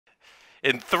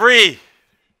In 3,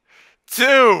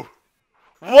 2,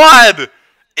 1,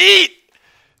 eat!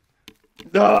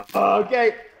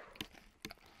 Okay.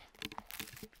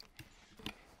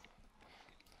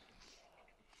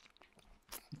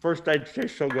 First bite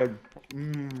tastes so good.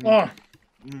 Oh.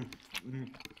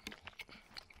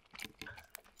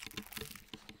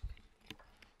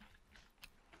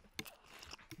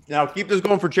 Now keep this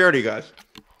going for charity, guys.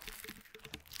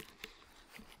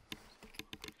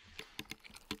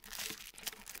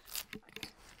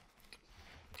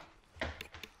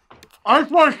 I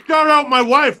just want to shout out my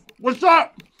wife. What's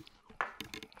up?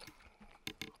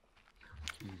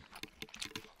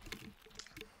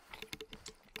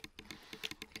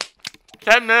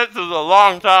 Ten minutes is a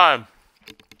long time.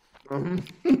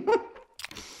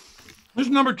 This is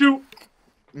number 2.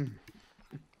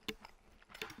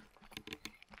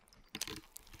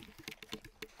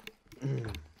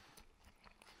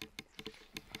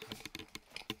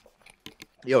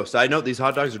 Yo, side note, these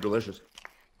hot dogs are delicious.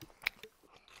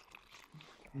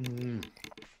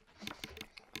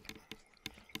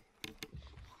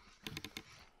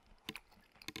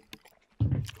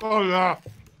 Oh, yeah.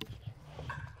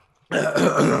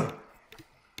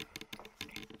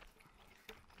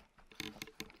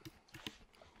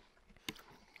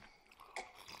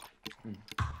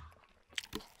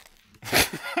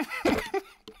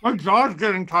 My jaw's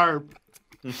getting tired.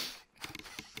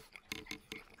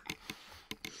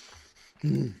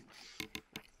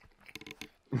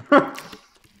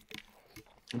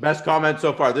 Best comment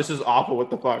so far. This is awful. What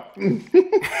the fuck?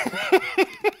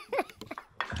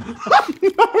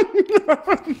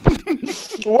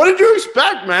 What did you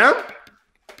expect, man?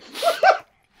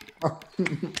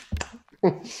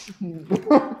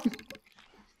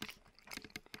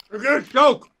 You're gonna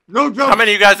choke. No joke. How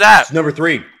many you guys at? It's number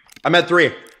 3. I'm at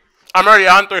 3. I'm already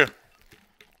on 3.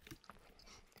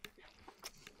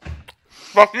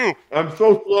 Fuck you. I'm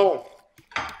so slow.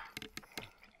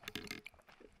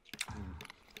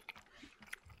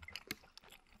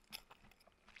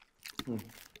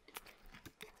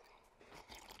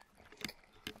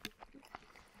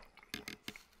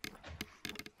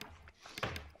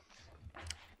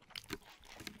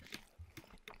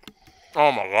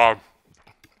 Oh my god.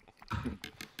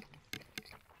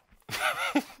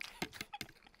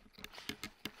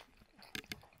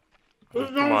 This is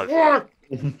Too number much. 4.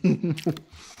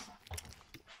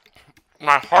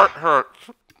 My heart hurts.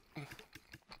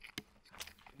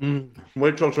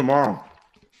 Wait till tomorrow.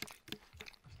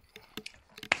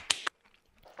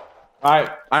 All right.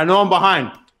 I know I'm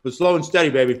behind, but slow and steady,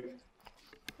 baby.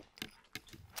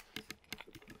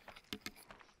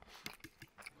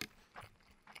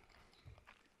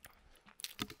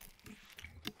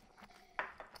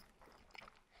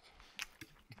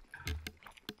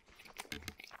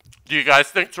 Do you guys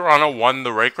think Toronto won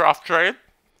the Raycroft trade?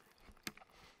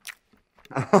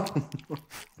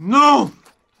 No.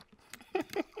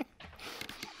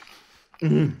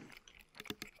 This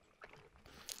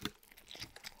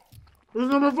is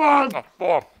number 5. Oh,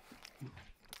 4.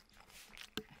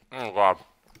 Oh god.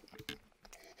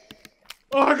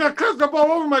 Oh, I got ketchup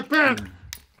all over my pants.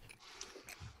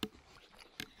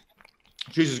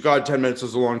 Jesus God, 10 minutes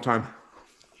is a long time.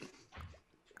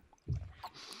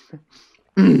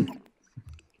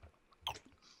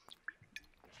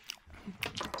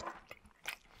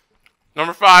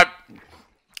 Number 5.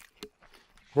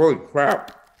 Holy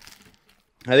crap.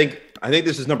 I think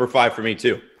this is number 5 for me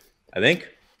too. I think.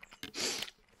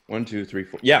 1, 2, 3,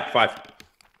 4. Yeah, 5.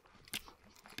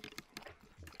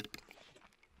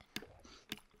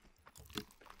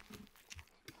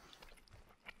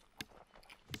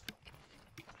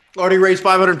 Already raised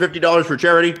 $550 for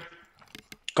charity.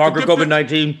 Conquer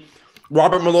COVID-19.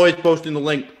 Robert Malloy is posting the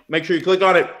link. Make sure you click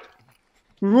on it.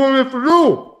 You want it for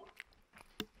you.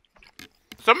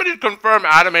 Somebody confirm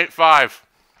Adam 85.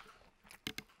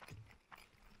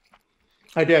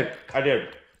 I did.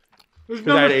 This is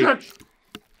Because I had number 8. 6.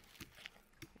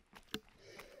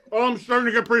 Oh, I'm starting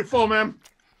to get pretty full, man.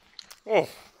 Oh.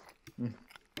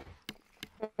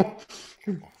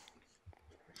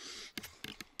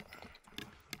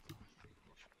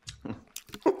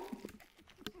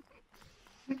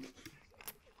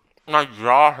 My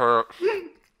jaw hurts.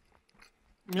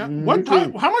 Yeah. What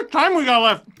time? How much time we got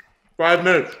left? 5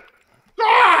 minutes.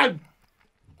 God!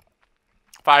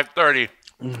 5:30.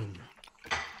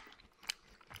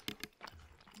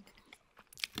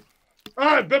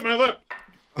 I bit my lip.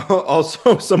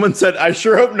 Also, someone said, I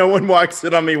sure hope no one walks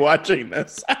in on me watching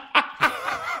this.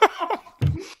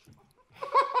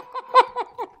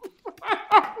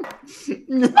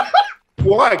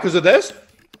 Why? Because of this?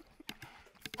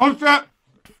 Oh, shit.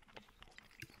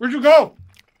 Where'd you go?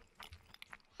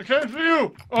 I can't see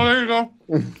you. Oh, there you go.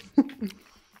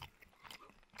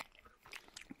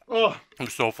 Oh, I'm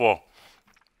so full.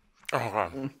 Oh,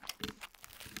 God.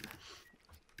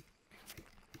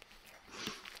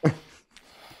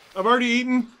 I've already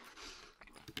eaten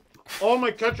all my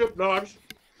ketchup dogs.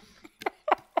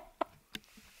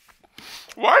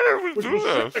 Why did we Which do was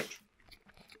this? 6.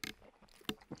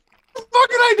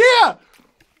 Fucking idea!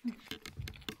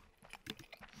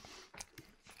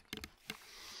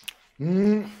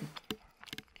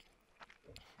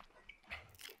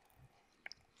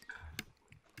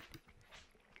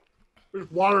 This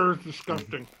water is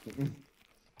disgusting.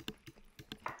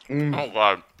 Oh,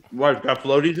 God. What, it's got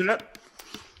floaties in it?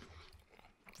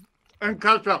 And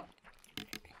ketchup.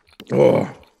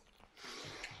 Oh.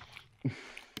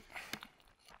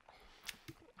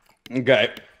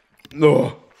 Okay.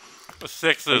 Oh.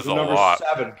 6 is a Number lot.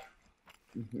 7.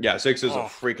 Yeah, 6 is a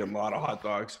freaking lot of hot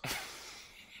dogs.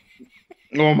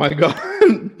 Oh my god.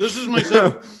 This is my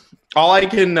 7. all I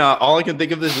can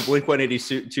think of is a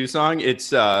Blink-182 song.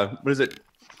 It's what is it?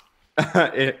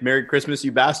 Merry Christmas,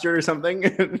 you bastard, or something.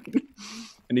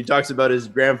 And he talks about his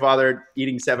grandfather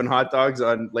eating 7 hot dogs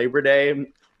on Labor Day.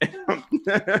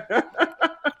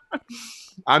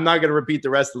 I'm not gonna repeat the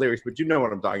rest of the lyrics, but you know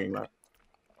what I'm talking about.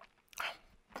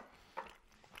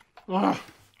 Ugh.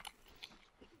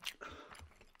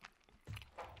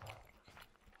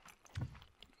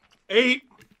 Eight.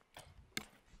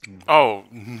 Oh,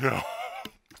 no.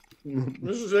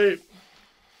 This is 8.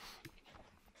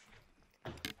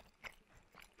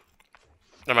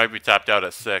 I might be tapped out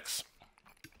at 6.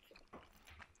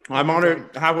 I'm on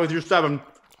it halfway through 7.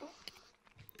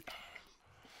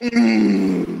 I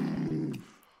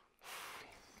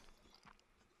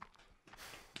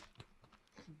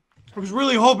was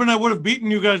really hoping I would have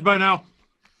beaten you guys by now.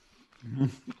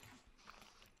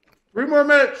 3 more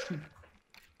minutes.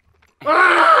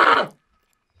 Ah!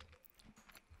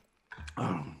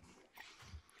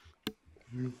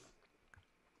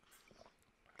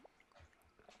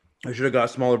 I should have got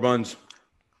smaller buns.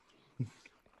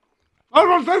 I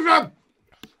don't think that.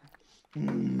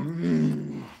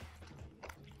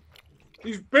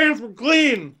 These pants were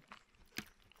clean.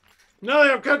 Now they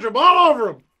have ketchup all over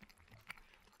them.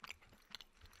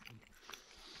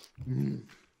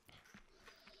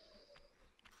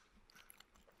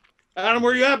 Adam,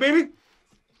 where you at, baby?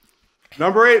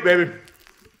 Number 8, baby.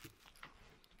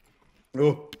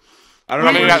 Oh, I don't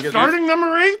know. Wait, If you I got can get Starting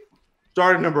number 8?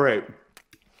 starting number 8.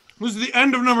 This is the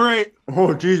end of number 8.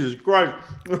 Oh, Jesus Christ.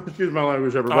 Excuse my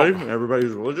language, everybody. Everybody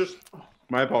who's religious.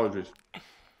 My apologies.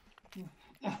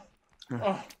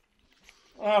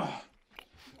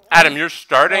 Adam, you're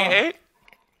starting 8?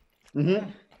 Mm-hmm.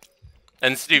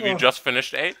 And Steve, you just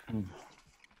finished 8?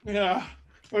 Yeah.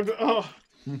 I'm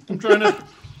trying to.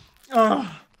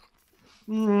 I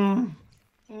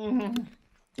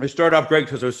started off great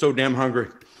because I was so damn hungry.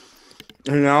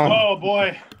 And now Oh,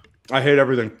 boy. I hate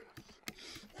everything.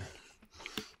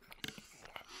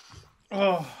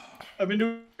 Oh, I've been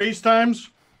doing FaceTimes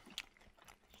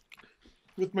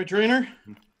with my trainer.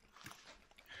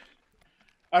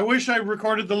 I wish I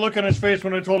recorded the look on his face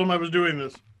when I told him I was doing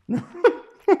this.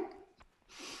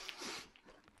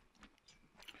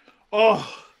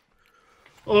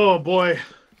 Oh boy.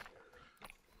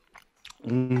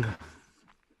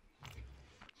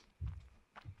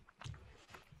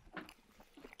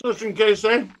 Just in case,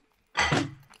 eh?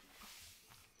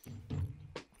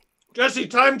 Jesse,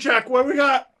 time check. What we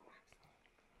got?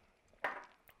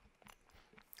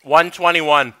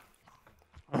 121.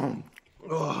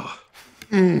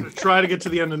 Try to get to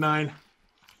the end of 9.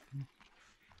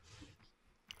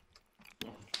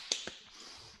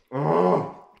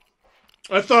 Oh.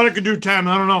 I thought I could do 10.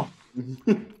 I don't know.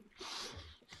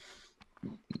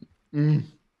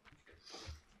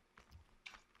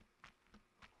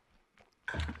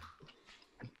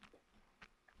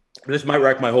 This might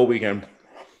wreck my whole weekend.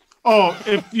 Oh,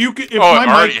 if you could, if Oh, it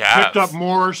my already mic has. picked up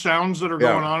more sounds that are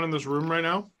going on in this room right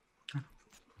now.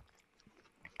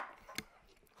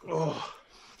 Oh,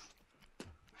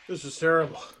 this is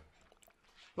terrible.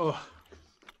 Oh,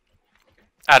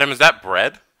 Adam, is that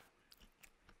bread?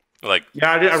 Like,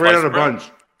 Yeah, I ran sliced out of bread?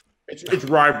 buns. It's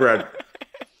rye bread.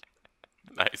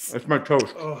 Nice. That's my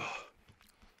toast. oh.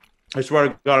 I swear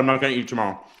to God, I'm not going to eat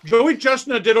tomorrow. Joey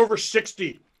Chestnut did over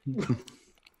 60.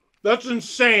 That's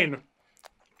insane.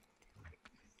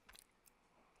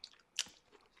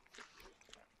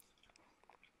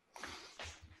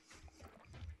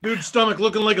 Dude's stomach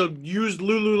looking like a used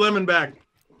Lululemon bag.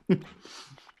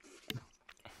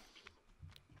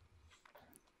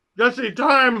 Jesse,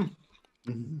 time.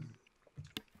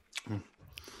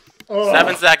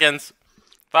 7 seconds.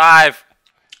 5,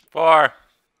 4,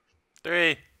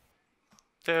 3,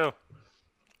 2,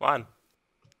 1.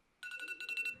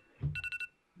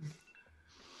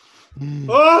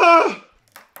 Ah!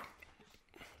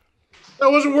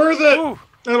 That wasn't worth it Ooh.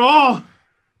 at all.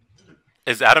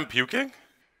 Is Adam puking?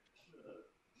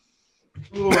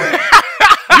 Ooh.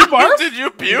 You barf? Did you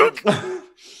puke?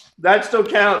 That still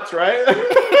counts, right?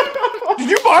 Did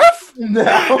you barf?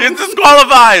 No. He's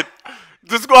disqualified.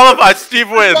 Disqualified. Steve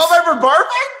wins. Y'all ever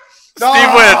barfing?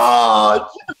 Steve wins.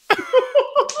 wins.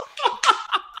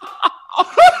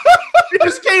 It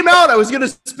just came out. I was gonna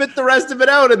spit the rest of it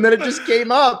out, and then it just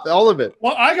came up, all of it.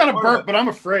 Well, I got a burp, but I'm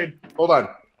afraid. Hold on.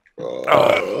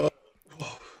 Oh.